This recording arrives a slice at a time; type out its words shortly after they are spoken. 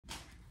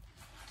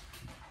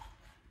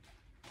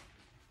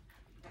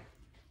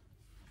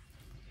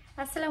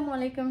Assalamu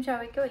alaikum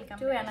সবাইকে welcome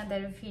to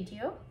another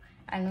video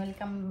and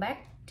welcome back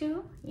to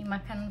Ema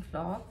Khan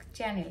vlog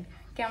channel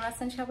কেমন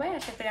আছেন সবাই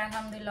আশা করি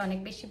আলহামদুলিল্লাহ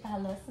অনেক বেশি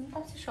ভালো আছেন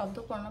তাহলে শব্দ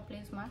করো না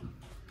প্লিজ মা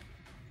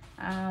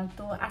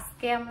তো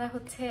আজকে আমরা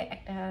হচ্ছে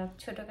একটা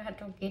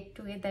ছোটখাটো গেট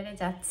টুগেদারে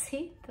যাচ্ছি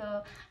তো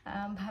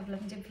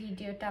ভাবলাম যে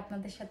ভিডিওটা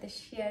আপনাদের সাথে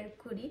শেয়ার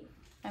করি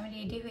আমি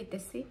রেডি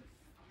হইতেছি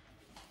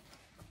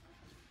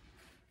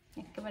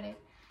একেবারে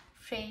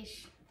ফ্রেশ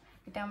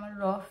এটা আমার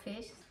র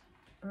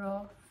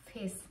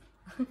ফেস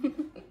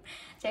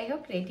যাই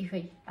হোক রেডি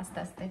হই আস্তে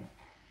আস্তে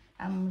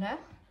আমরা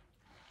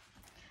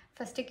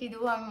ফার্স্টে কি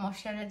দেবো আমি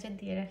ময়শ্চারাইজার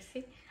দিয়ে রাখছি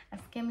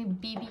আজকে আমি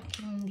বিবি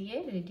ক্রিম দিয়ে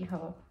রেডি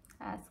হব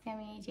আজকে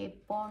আমি এই যে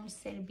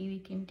পন্ডসের বিবি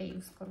ক্রিমটা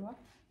ইউজ করব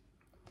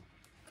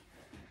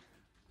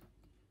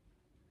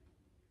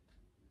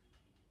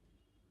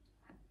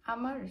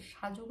আমার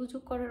সাজুগুজু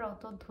করার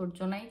অত ধৈর্য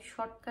নাই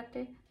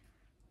শর্টকাটে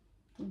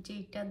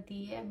যেটা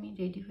দিয়ে আমি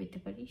রেডি হইতে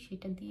পারি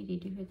সেটা দিয়ে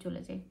রেডি হয়ে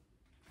চলে যাই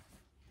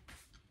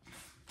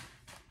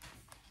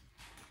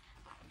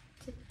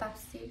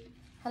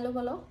হ্যালো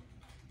বলো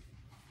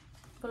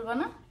বলবো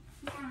না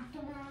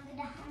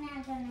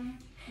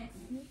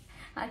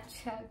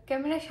আচ্ছা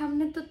ক্যামেরার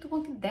সামনে তো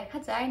তোমাকে দেখা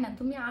যায় না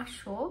তুমি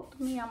আসো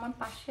তুমি আমার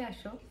পাশে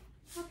আসো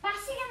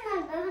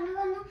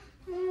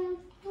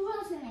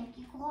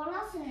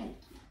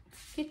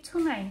কিচ্ছু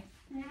নাই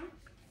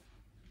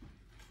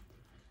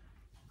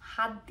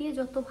হাত দিয়ে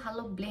যত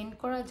ভালো ব্লেন্ড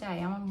করা যায়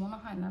আমার মনে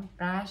হয় না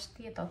ব্রাশ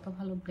দিয়ে তত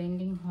ভালো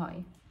ব্লেন্ডিং হয়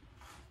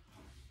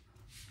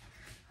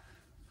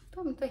তো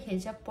আমি তো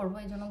হেজাব পরবো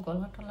এই জন্য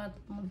গলা টলার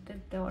মধ্যে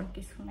দেওয়ার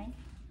কিছু নাই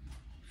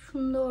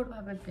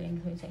সুন্দরভাবে ব্লেন্ড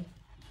হয়ে যায়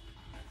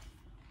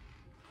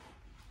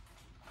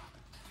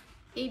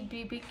এই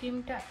বিবি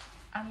ক্রিমটা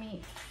আমি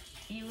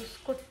ইউজ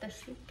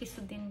করতেছি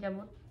কিছুদিন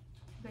যাবত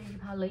বেশ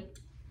ভালোই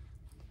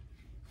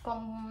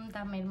কম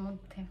দামের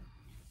মধ্যে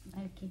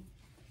আর কি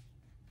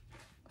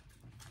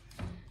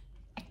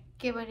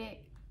একেবারে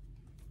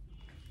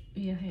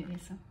ইয়ে হয়ে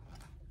গেছে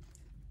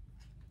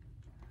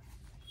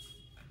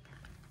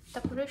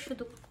তারপরে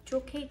শুধু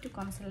চোখে একটু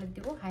কনসিলার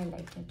দিব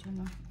হাইলাইটের জন্য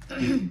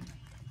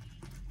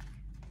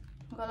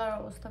গলার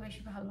অবস্থা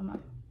বেশি ভালো না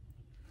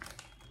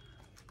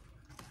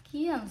কি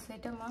আনছে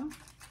এটা মা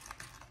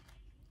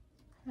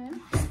হ্যাঁ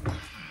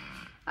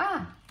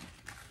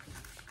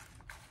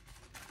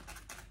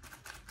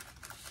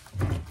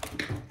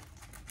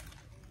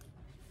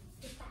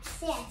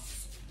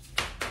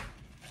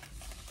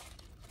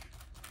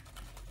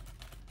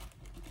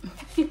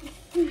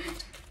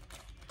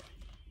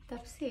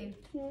তাফসীর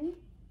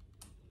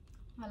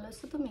ভালো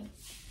আছো তুমি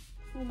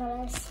ভালো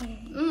আছি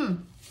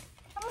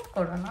এমন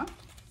করো না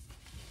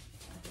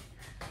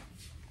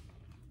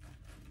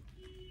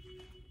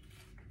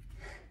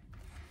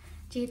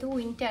যেহেতু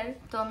উইন্টার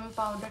তো আমি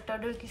পাউডার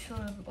টাউডার কিছু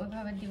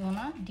ওইভাবে দিব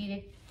না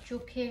ডিরেক্ট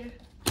চোখের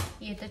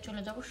ইয়েতে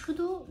চলে যাব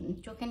শুধু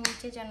চোখের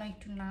নিচে যেন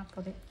একটু না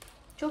পড়ে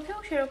চোখেও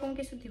সেরকম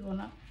কিছু দিব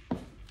না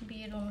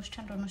বিয়ের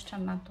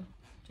অনুষ্ঠান না তো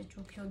যে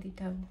চোখেও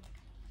দিতে হবে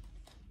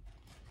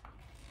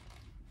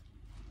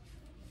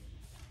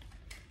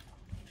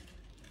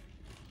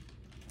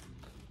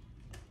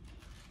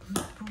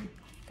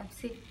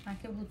তাফসীর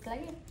নাকে ভূত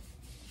লাগে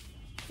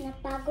না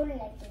পাগল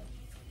লাগে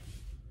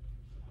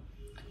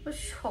ও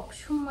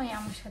সবসময়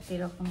আমার সাথে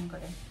এরকম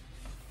করে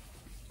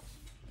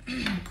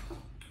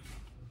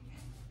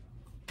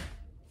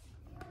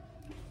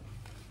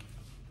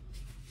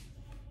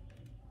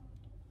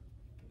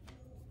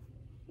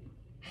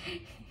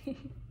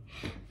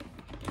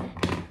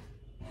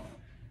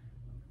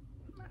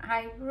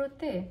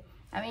আইব্রোতে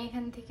আমি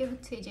এখান থেকে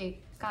হচ্ছে যে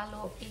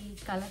কালো এই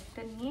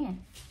কালারটা নিয়ে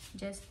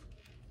জাস্ট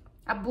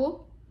আব্বু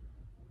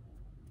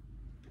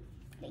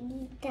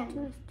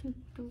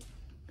একটু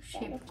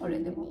শেপ করে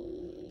দেব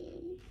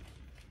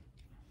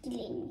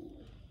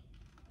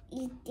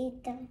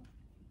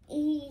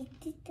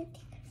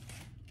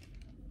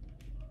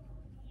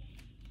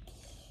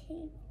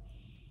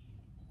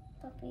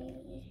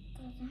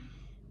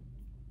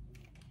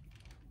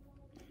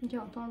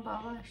যাও তোমার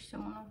বাবা আসছে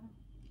মনে হয়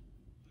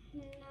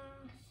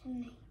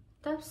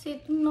তাফসীর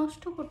তুমি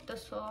নষ্ট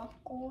করতেছো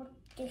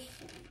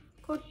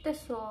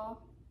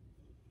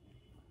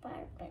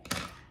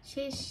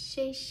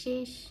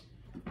শেষ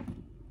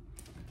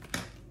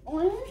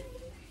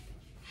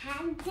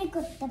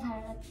করতে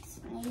ভালো লাগছে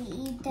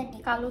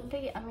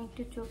কালোটাই আমি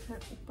একটু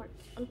চোখের উপর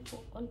অল্প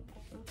অল্প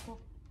অল্প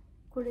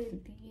করে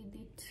দিয়ে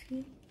দিচ্ছি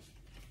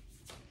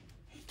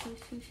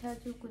বেশি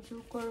সাজুগুজু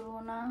করবো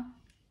না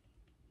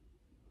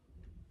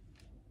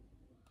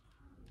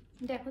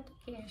দেখো তো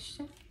কে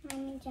আসছে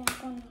আমি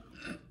যাবো না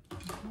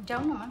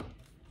যাও না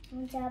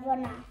আমি যাবো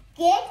না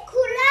গেট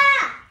খোলা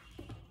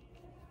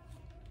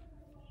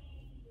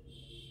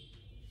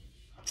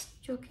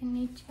চোখের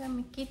নিচে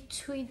আমি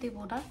কিচ্ছুই দেব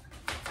না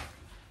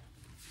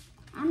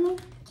আমি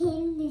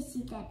খেলতেছি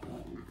তাতে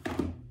না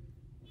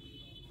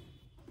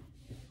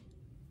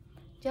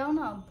যাও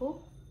না আব্বু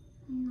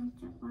না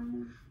যাবো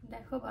না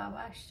দেখো বাবা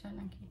আসছে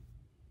নাকি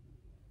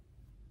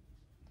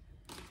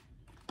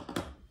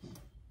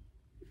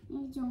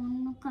এই যে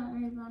অন্য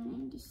কালার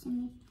বানিয়ে দিচ্ছি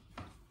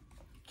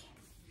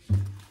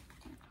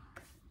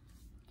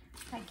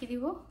কি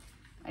দিব?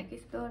 আর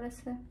কিছু দেওয়ার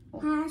আছে?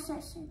 হ্যাঁ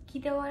আছে। কি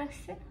দেওয়ার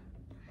আছে?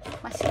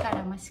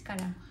 Mascara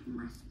mascara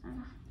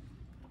mascara.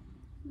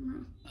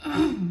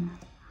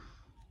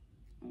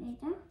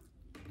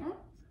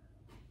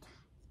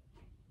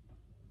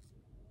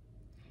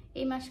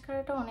 এই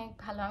মাস্কারাটা অনেক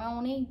ভালো, আমি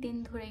অনেক দিন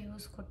ধরে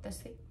ইউজ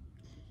করতেছি,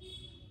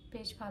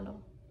 বেশ ভালো।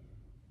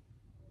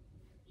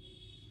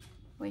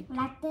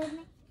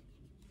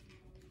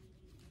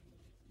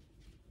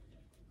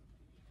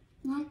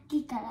 কি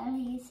কালার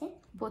হয়েছে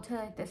বোঝা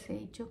যাইতেছে,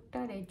 এই চোখটা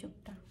আর এই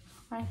চোখটা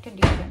অনেকটা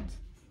ডিফারেন্স।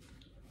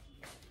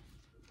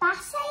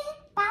 পাশে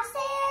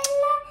পাশে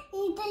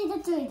এটা এটা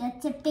চলে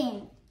যাচ্ছে পেন।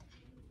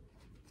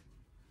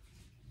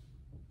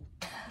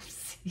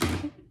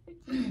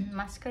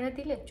 মাস্কারা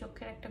দিলে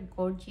চোখের একটা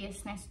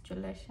গর্জিয়াসনেস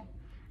চলে আসে,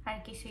 আর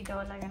কিছুই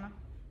দেওয়া লাগে না।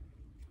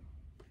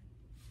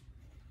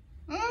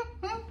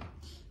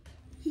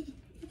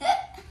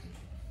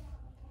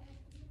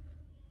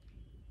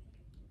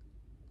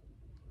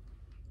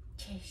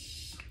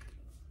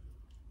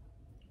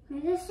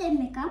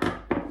 মেকআপ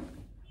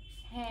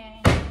হ্যাঁ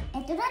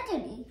এতটা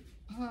চলি।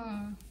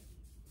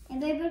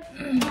 এবার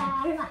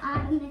আর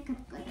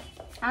মেকআপ করে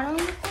আর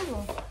মেকআপ করবো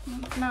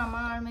না,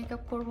 আমার আর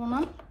মেকআপ করবো না,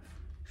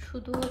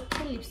 শুধু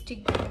হচ্ছে লিপস্টিক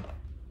দেবো।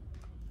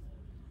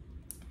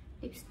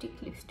 লিপস্টিক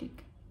লিপস্টিক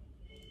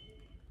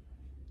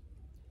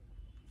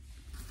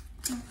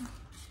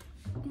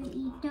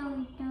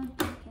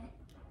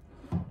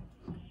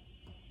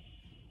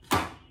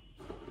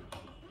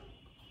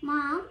মা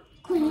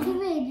খুলে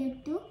দিবে,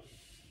 একটু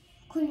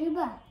খুলে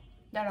দিবা।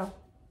 দাঁড়াও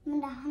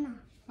দেখো না,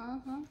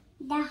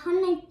 দেখো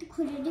না একটু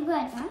খুলে দিবা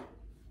এটা।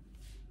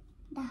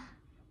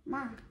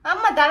 মা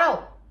আম্মা দাঁড়াও,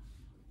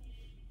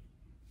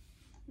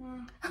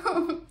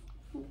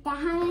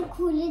 তাহলে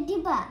খুলে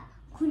দিবা।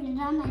 খুলে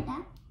দাও না, এটা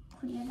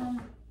খুলে দাও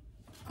না।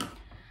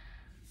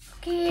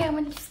 ওকে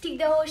আমার লিপস্টিক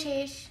দেওয়া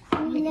শেষ।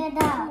 খুলে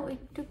দাও।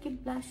 একটু কি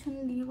ব্লাশন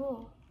দিব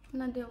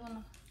না? দেবো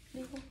না,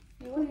 দেবো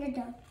খুলে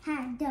দাও।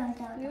 হ্যাঁ দাও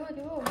দাও দেবো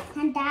দেবো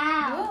হ্যাঁ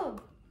দাও দাও।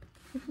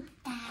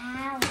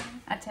 দাও।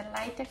 আচ্ছা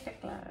লাইট একটা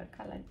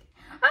কালার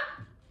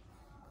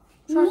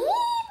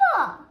নিব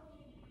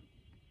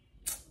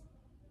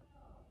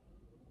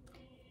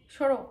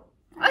সরো।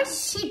 আর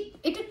শিট,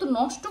 এটা তো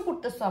নষ্ট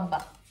করতেছো আব্বা।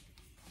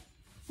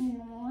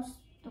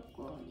 নষ্ট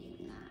করি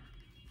না,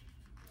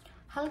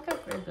 হালকা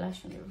করে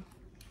ব্লাশন দেব।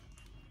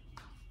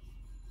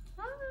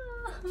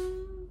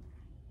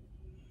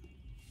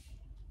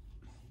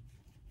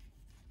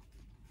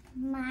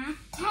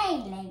 মাথায়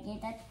লেগে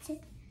যাচ্ছে।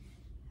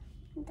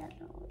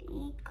 দাঁড়াও,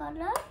 এই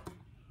colour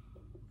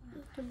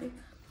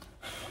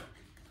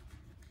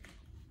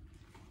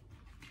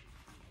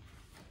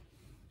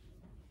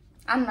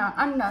Anna,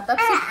 Anna,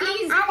 that's it,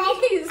 please,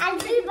 please.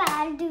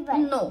 I'll do it.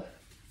 No.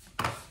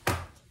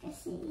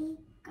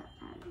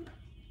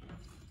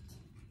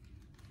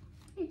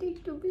 এটা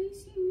একটু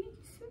বেশি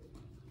হয়েছে।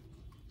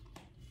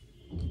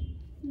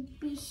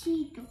 বেশি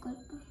তো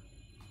করব,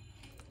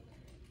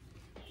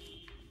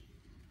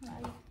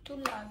 আর একটু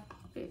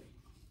লাগবে।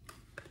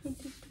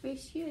 এটা একটু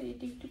বেশি আর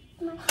এটা একটু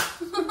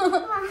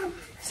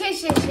শেষ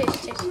শেষ শেষ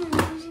শেষ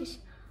শেষ।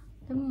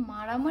 তুমি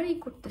মারামারি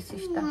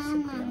করতেছিস তার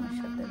সাথে, আমার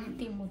সাথে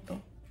রীতিমতো।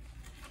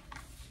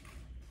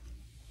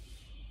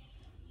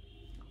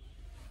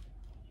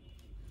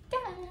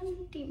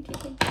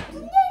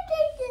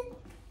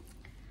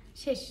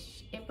 শেষ।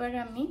 এবার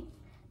আমি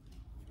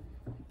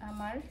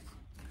আমার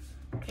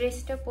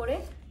ড্রেসটা পরে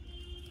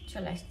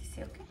চলে আসতেছি,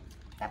 ওকে?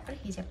 তারপর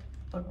হিজাব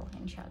পরবো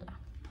ইনশাআল্লাহ।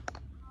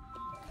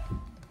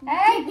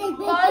 এই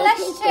কল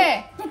আসছে।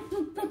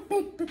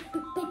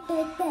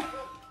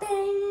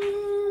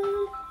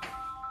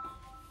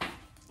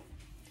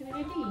 তুমি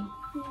রেডি?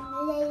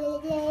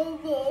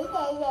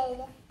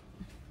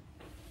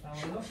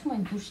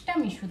 সবসময়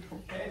দুষ্টামি শুধু।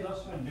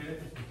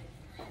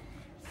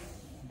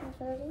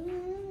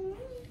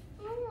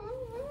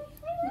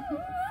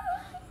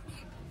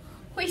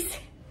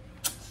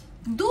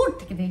 দূর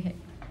থেকে দেখে।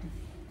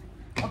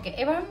 ওকে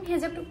এবার আমি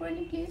হেজাবটা করে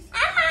নি প্লিজ।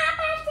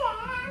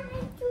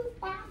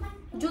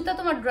 জুতা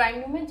তোমার ড্রয়িং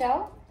রুমে যাও,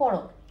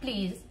 পরো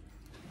প্লিজ।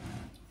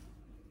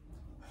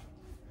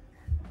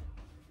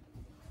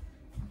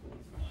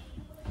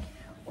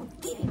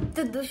 অতিরিক্ত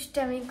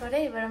দুষ্টামি করে।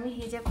 এবার আমি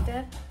হিজাবটা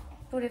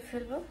পরে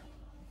ফেলবো।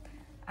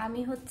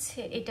 আমি হচ্ছে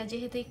এটা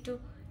যেহেতু একটু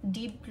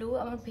ডিপ ব্লু,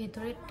 আমার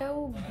ভেতরেরটাও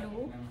ব্লু,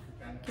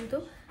 কিন্তু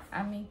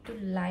আমি একটু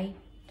লাইট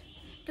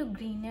একটু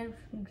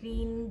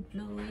গ্রিন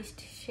ব্লুইশ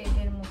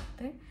শেডের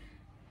মধ্যে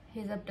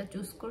হিজাবটা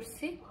চুজ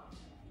করছি।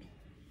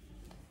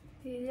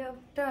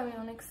 হিজাবটা আমি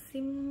অনেক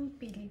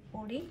সিম্পলি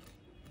পরি,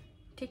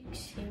 ঠিক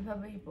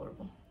সেইভাবেই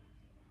পরবো,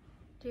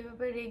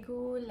 যেভাবে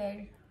রেগুলার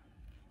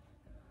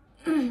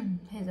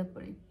হিজাব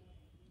পরি।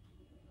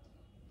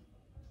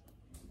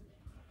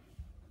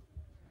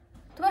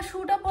 তোমার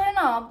শুটা পরে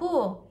না আপু?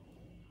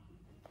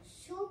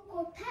 শু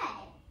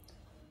কোথায়?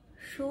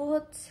 শু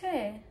হচ্ছে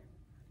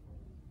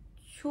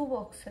শু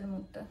বক্সের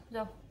মধ্যে।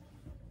 যাও।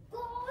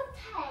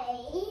 কোথায়?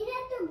 এইটা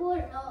তো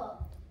বলো।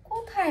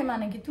 কোথায়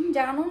মানে কি তুমি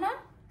জানো না?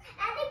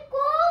 আরে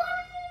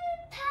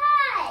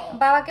কোথায়?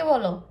 বাবাকে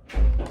বলো।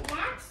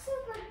 রাখছো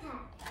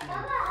কোথায়?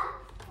 বাবা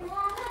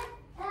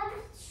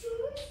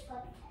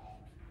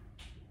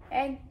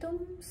একদম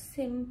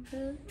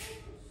সিম্পল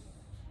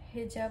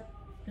হিজাব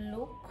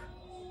লুক,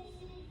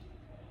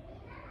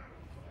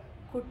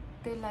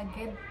 করতে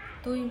লাগে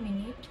 2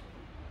 মিনিট।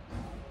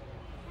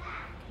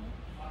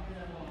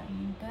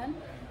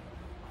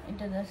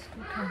 এটা জাস্ট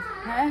উঠা।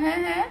 হ্যাঁ হ্যাঁ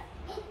হ্যাঁ,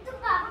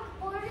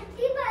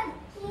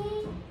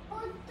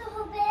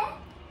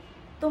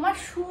 তোমার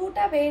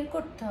শুটা বের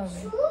করতে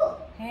হবে।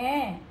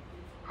 হ্যাঁ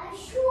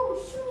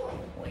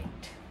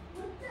ওয়েট,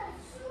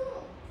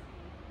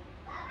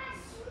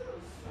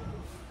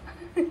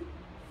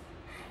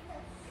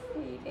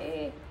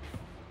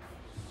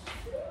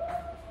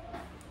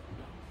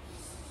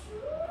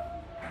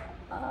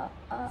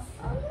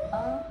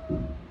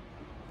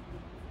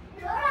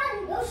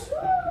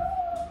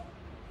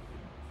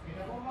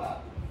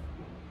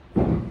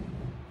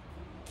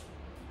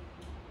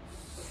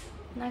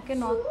 নাকে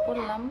নথ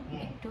পরলাম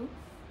একটু,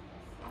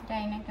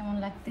 জানি না কেমন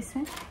লাগতেছে,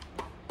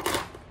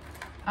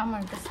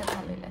 আমার কাছে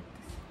ভালোই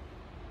লাগতেছে।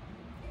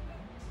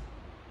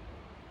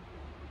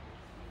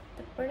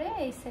 তারপরে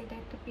এই সাইডে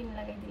একটা পিন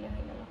লাগাই দিলে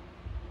হয়ে গেল,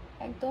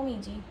 একদম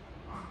ইজি।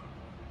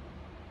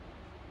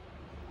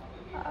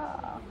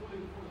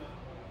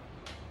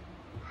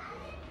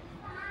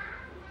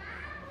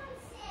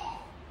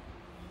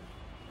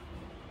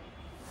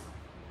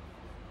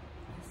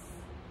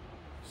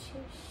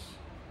 শেষ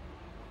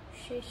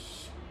শেষ।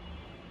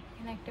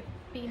 এখানে একটা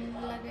পিন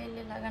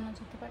লাগাইলে লাগানো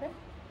যেতে পারে,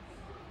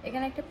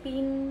 এখানে একটা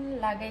পিন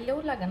লাগাইলেও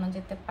লাগানো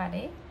যেতে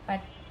পারে,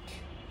 বাট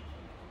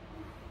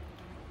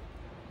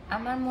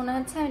আমার মনে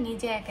হচ্ছে আমি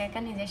নিজে একা একা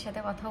নিজের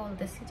সাথে কথা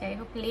বলতেছি। যাই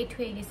হোক, লেট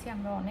হয়ে গেছি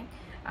আমরা অনেক,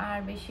 আর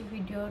বেশি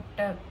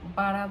ভিডিওটা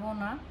বাড়াবো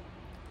না।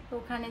 তো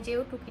ওখানে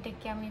যেও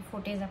টুকিটাকি আমি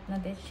ফুটেজ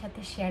আপনাদের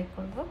সাথে শেয়ার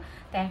করব।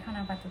 তো এখন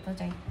আপাতত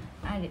যাই।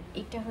 আর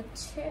এটা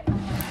হচ্ছে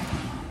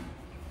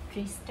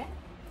ড্রেসটা,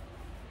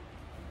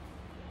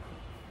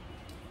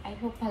 আই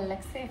হোপ ভালো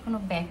লাগছে। এখনো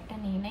ব্যাগটা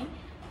নিয়ে নাই,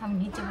 আমি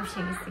নিচে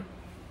বসে গেছি।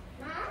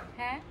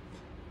 হ্যাঁ,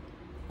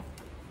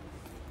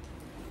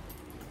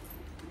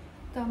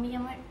 তো আমি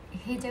আমার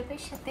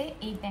হিজাবের সাথে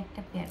এই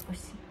ব্যাগটা পেয়ার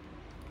করছি।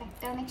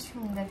 ব্যাগটা অনেক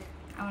সুন্দর,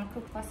 আমার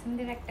খুব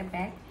পছন্দের একটা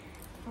ব্যাগ।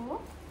 তো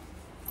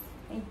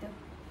এই তো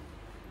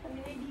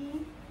রেডি,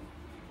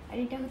 আর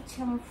এটা হচ্ছে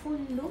আমার ফুল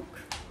লুক।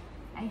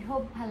 আই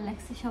হোপ ভালো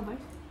লাগছে সবার।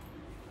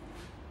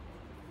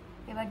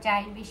 এবার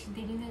যাই, বেশি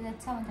দেরি হয়ে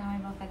যাচ্ছে, আমার জামাই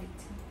বকা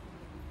দিচ্ছে।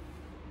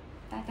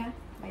 টাটা,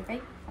 বাই বাই,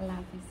 আল্লাহ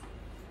হাফিজ।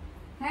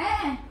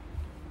 হ্যাঁ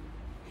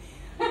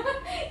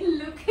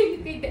লুকে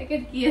লুকে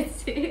দেখেন কি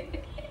আছে।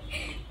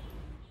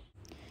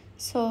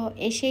 সো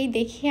এসেই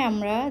দেখি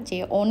আমরা যে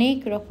অনেক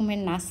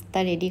রকমের নাস্তা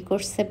রেডি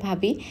করছে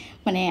ভাবি,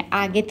 মানে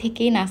আগে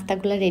থেকেই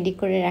নাস্তাগুলো রেডি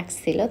করে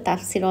রাখছিল।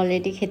 তাফসির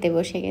অলরেডি খেতে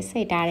বসে গেছে,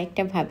 এটা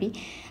আরেকটা ভাবি।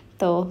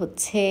 তো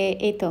হচ্ছে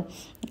এই তো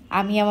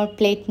আমি আমার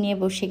প্লেট নিয়ে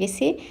বসে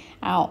গেছি।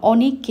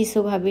 অনেক কিছু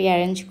ভাবি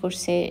অ্যারেঞ্জ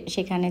করছে,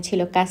 সেখানে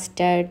ছিল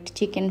কাস্টার্ড,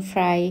 চিকেন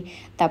ফ্রাই,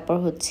 তারপর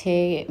হচ্ছে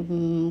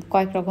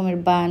কয়েক রকমের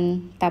বান,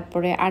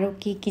 তারপরে আরও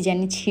কি কি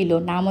জানি ছিল,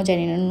 নামও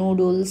জানি না,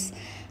 নুডলস,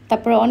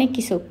 তারপরে অনেক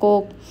কিছু,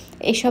 কোক,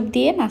 এসব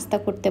দিয়ে নাস্তা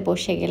করতে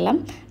বসে গেলাম।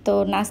 তো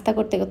নাস্তা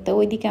করতে করতে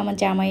ওইদিকে আমার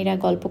জামাইরা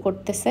গল্প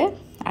করতেছে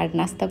আর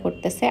নাস্তা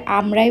করতেছে,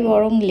 আমরাই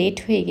বরং লেট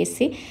হয়ে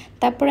গেছি।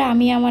 তারপরে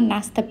আমি আমার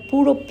নাস্তা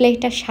পুরো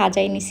প্লেটটা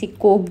সাজাই নিছি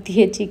কোক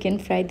দিয়ে, চিকেন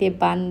ফ্রাই দিয়ে,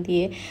 বান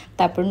দিয়ে,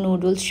 তারপর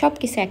নুডলস, সব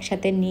কিছু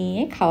একসাথে নিয়ে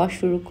খাওয়া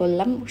শুরু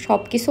করলাম।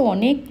 সব কিছু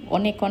অনেক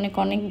অনেক অনেক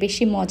অনেক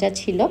বেশি মজা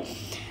ছিল।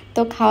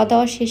 তো খাওয়া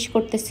দাওয়া শেষ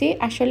করতেছি।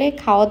 আসলে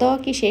খাওয়া দাওয়া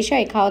কি শেষ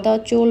হয়, খাওয়া দাওয়া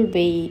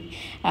চলবেই।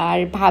 আর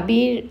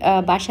ভাবির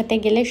বাসাতে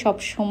গেলে সব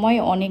সময়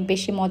অনেক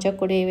বেশি মজা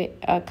করে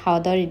খাওয়া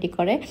দাওয়া রেডি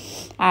করে।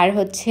 আর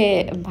হচ্ছে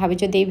ভাবি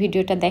যদি এই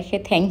ভিডিওটা দেখে,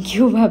 থ্যাংক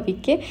ইউ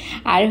ভাবিকে।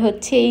 আর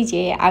হচ্ছে এই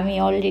যে আমি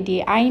অলরেডি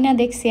আয়না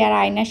দেখছি, আর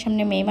আয়নার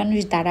সামনে মেয়ে মানুষ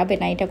দাঁড়াবে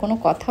না, এটা কোনো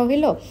কথা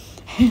হইলো?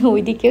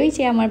 ওইদিকে ওই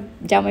যে আমার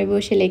জামাই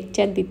বসে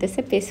লেকচার দিতেছে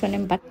পেছনে।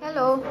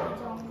 হ্যালো,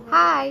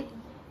 হাই,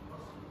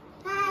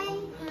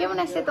 কেমন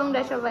আছে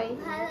তোমরা সবাই?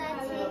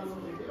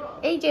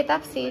 এই যে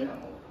তাফসির,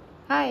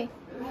 হাই,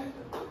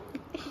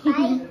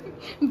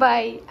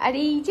 বাই। আর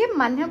এই যে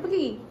মান্না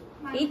বলি,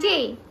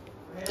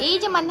 এই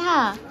যে মান্না,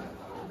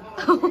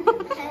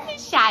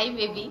 শাই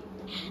বেবি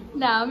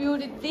না, আমি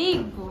ওরে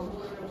দেখবো।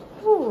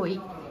 ওই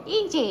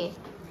এই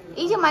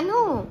যে মানু,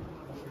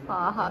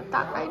 আহা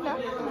তাকাই না।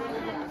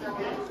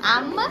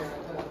 আম্মা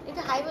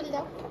এটা হাই বলে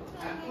দাও।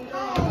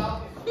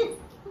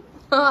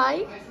 High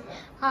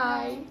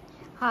high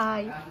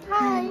high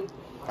high.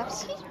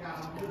 তাফসির,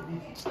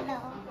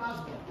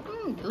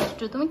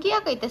 দুষ্টু, তুমি কি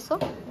আঁকাইতেছো?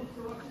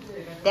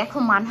 দেখো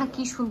মানহা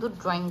কি সুন্দর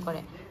ড্রয়িং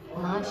করে,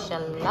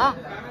 মাশাআল্লাহ।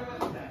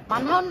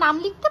 মানহা ওর নাম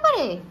লিখতে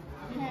পারে,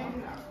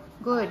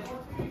 গুড।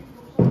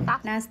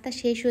 নাস্তা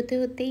শেষ হতে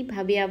হতেই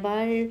ভাবি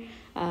আবার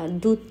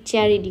দুধ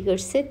চা রেডি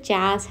করছে।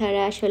 চা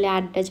ছাড়া আসলে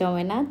আড্ডা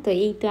জমে না। তো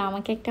এই তো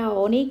আমাকে একটা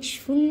অনেক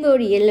সুন্দর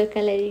ইয়েলো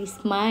কালারের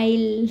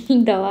স্মাইল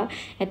দেওয়া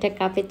একটা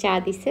কাপে চা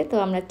দিছে। তো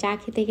আমরা চা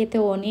খেতে খেতে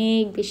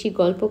অনেক বেশি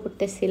গল্প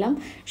করতেছিলাম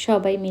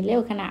সবাই মিলে।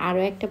 ওখানে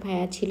আরও একটা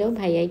ভাইয়া ছিল,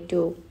 ভাইয়া একটু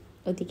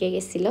ওদিকে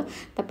গেছিল।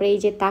 তারপরে এই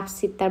যে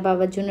তাপসির তার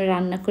বাবার জন্য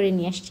রান্না করে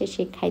নিয়ে আসছে,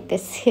 সে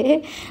খাইতেছে।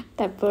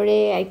 তারপরে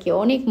আর কি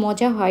অনেক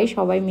মজা হয়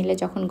সবাই মিলে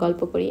যখন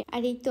গল্প করি।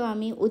 আর এই তো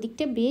আমি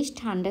ওদিকটা বেশ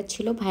ঠান্ডা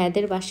ছিল,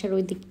 ভাইয়াদের বাসার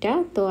ওই দিকটা।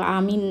 তো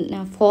আমি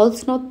ফলস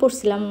নথ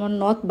পরছিলাম, আমার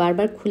নথ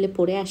বারবার খুলে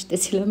পড়ে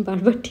আসতেছিলাম,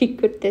 বারবার ঠিক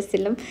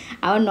করতেছিলাম।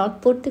 আমার নথ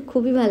পরতে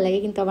খুবই ভালো লাগে,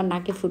 কিন্তু আমার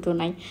নাকে ফুটো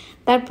নাই।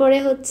 তারপরে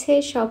হচ্ছে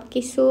সব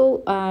কিছু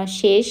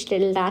শেষ,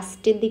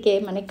 লাস্টের দিকে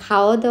মানে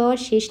খাওয়া দাওয়া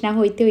শেষ না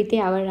হইতে হইতে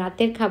আবার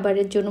রাতের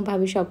খাবারের জন্য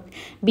ভাবি সব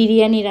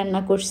বিরিয়ানি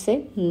রান্না করছে।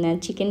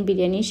 চিকেন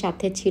বিরিয়ানির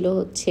সাথে ছিল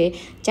হচ্ছে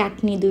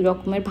চাটনি 2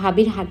 রকমের,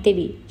 ভাবির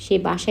হাতেরই, সে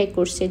বাসায়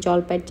করছে,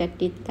 জলপাইয়ের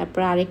চাটনি,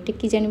 তারপর আরেকটা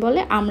কি জানি বলে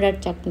আমড়ার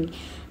চাটনি।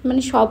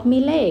 মানে সব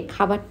মিলে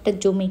খাবারটা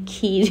জমে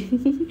ক্ষীর।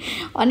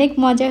 অনেক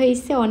মজা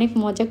হয়েছে, অনেক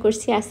মজা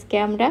করছি আজকে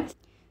আমরা।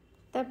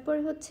 তারপর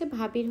হচ্ছে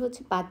ভাবির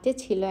হচ্ছে বার্থডে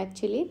ছিল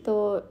অ্যাকচুয়ালি। তো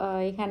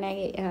এখানে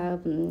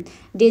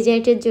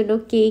ডেজার্টের জন্য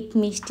কেক,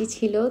 মিষ্টি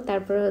ছিল,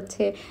 তারপর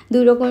হচ্ছে 2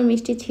 রকমের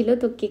মিষ্টি ছিল।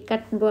 তো কেক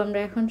কাটবো আমরা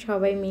এখন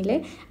সবাই মিলে।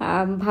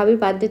 ভাবির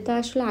বার্থডে তো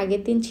আসলে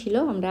আগের দিন ছিল,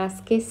 আমরা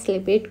আজকে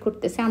সেলিব্রেট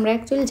করতেছি। আমরা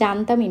অ্যাকচুয়ালি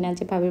জানতামই না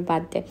যে ভাবির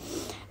বার্থডে।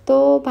 তো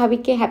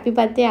ভাবিকে হ্যাপি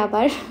বার্থডে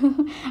আবার।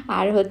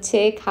 আর হচ্ছে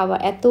খাবার,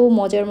 এত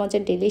মজার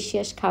মজার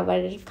ডেলিশিয়াস খাবার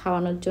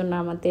খাওয়ানোর জন্য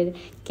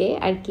আমাদেরকে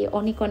আর কি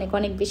অনেক অনেক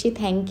অনেক বেশি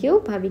থ্যাংক ইউ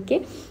ভাবিকে।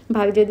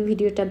 ভাবি যদি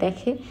ভিডিওটা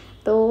দেখে।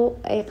 তো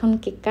এখন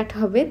কেক কাট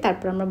হবে,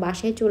 তারপর আমরা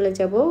বাসায় চলে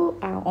যাব।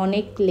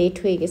 অনেক লেট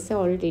হয়ে গেছে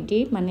অলরেডি,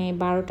 মানে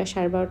 12টা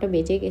 12:30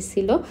 বেজে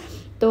গেছিলো।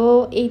 তো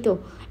এই তো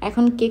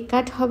এখন কেক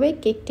কাট হবে,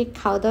 কেক টেক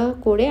খাওয়া দাওয়া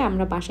করে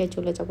আমরা বাসায়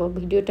চলে যাব।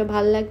 ভিডিওটা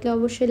ভালো লাগলে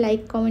অবশ্যই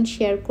লাইক কমেন্ট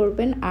শেয়ার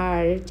করবেন,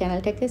 আর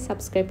চ্যানেলটাকে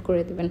সাবস্ক্রাইব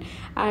করে দেবেন।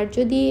 আর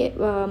যদি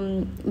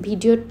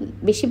ভিডিও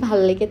বেশি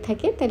ভালো লেগে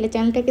থাকে তাহলে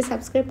চ্যানেলটাকে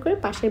সাবস্ক্রাইব করে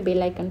পাশের বেল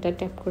আইকনটা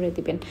ট্যাপ করে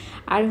দিবেন।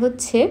 আর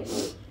হচ্ছে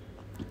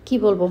কি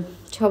বলবো,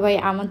 সবাই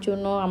আমার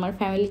জন্য, আমার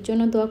ফ্যামিলির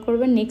জন্য দোয়া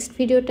করবেন। নেক্সট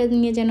ভিডিওটা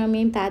নিয়ে যেন আমি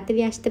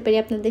তাড়াতাড়ি আসতে পারি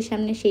আপনাদের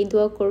সামনে, সেই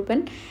দোয়া করবেন।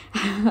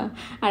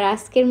 আর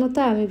আজকের মতো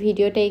আমি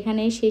ভিডিওটা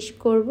এখানেই শেষ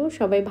করব।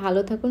 সবাই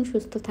ভালো থাকুন,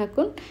 সুস্থ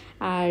থাকুন,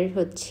 আর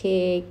হচ্ছে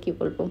কি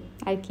বলবো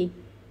আর কি,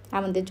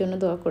 আমাদের জন্য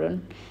দোয়া করুন।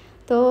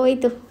 তো এই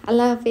তো,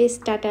 আল্লাহ হাফেজ,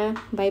 টাটা,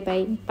 বাই বাই।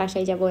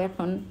 বাসায় যাব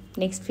এখন।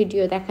 নেক্সট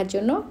ভিডিও দেখার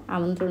জন্য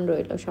আমন্ত্রণ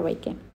রইল সবাইকে।